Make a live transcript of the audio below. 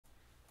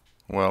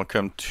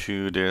Welcome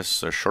to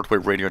this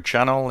shortwave radio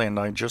channel, and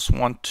I just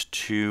want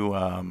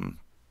to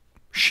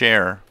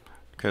share,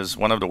 because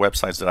one of the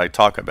websites that I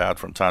talk about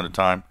from time to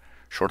time,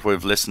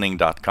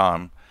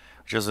 shortwavelistening.com,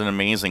 which is an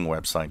amazing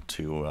website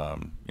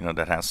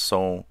that has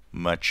so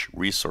much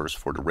resource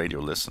for the radio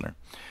listener.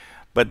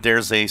 But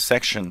there's a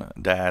section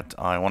that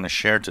I want to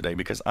share today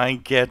because I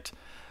get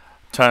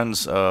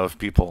tons of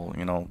people,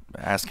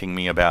 asking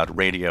me about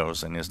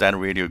radios and is that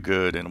radio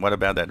good and what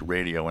about that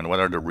radio and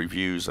what are the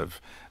reviews of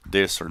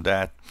this or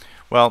that.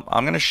 Well,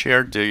 I'm going to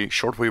share the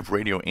shortwave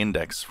radio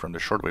index from the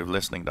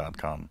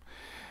shortwavelistening.com,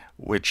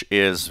 which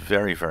is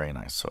very, very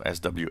nice. So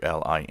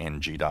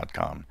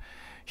SWLING.com.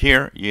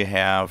 Here you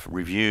have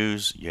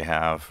reviews, you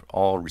have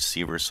all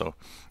receivers. So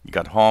you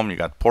got home, you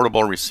got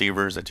portable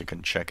receivers that you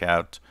can check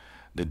out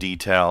the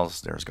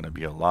details. There's going to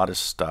be a lot of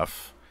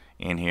stuff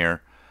in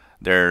here.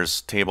 There's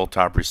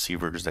tabletop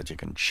receivers that you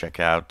can check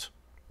out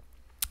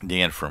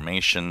the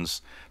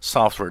informations,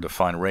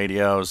 software-defined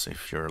radios.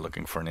 If you're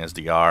looking for an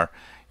SDR,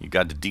 you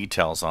got the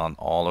details on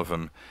all of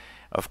them.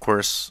 Of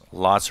course,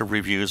 lots of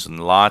reviews and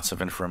lots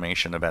of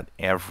information about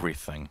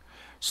everything.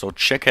 So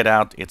check it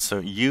out. It's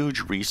a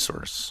huge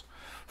resource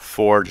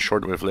for the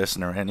shortwave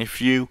listener. And if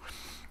you've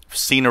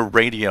seen a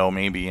radio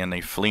maybe in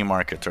a flea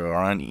market or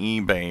on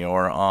eBay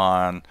or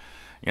on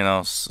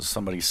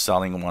somebody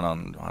selling one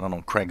on, I don't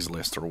know,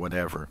 Craigslist or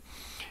whatever,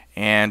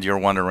 and you're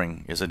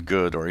wondering, is it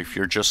good? Or if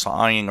you're just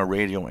eyeing a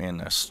radio in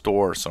a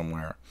store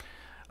somewhere,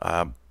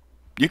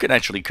 you can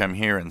actually come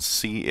here and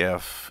see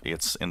if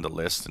it's in the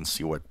list and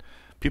see what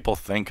people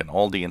think and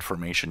all the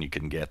information you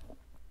can get.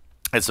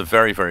 It's a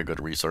very, very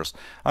good resource.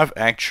 I've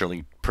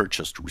actually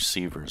purchased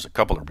receivers, a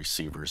couple of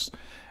receivers,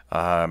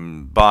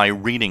 by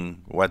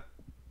reading what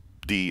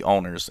the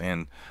owners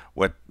and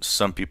what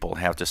some people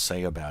have to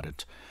say about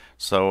it.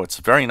 So it's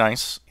very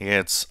nice.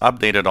 It's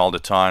updated all the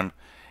time,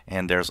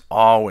 and there's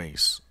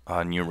always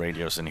new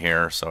radios in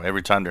here. So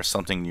every time there's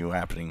something new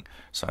happening,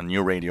 so a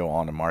new radio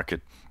on the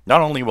market,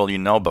 not only will you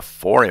know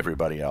before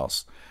everybody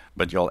else,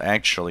 but you'll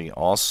actually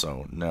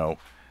also know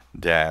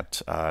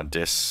that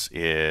this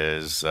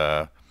is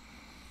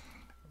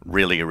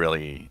really,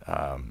 really,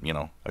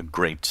 a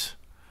great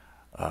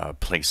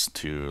place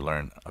to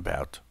learn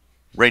about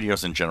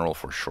radios in general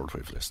for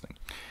shortwave listening.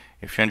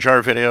 If you enjoy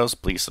our videos,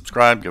 please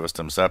subscribe, give us a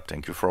thumbs up.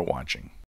 Thank you for watching.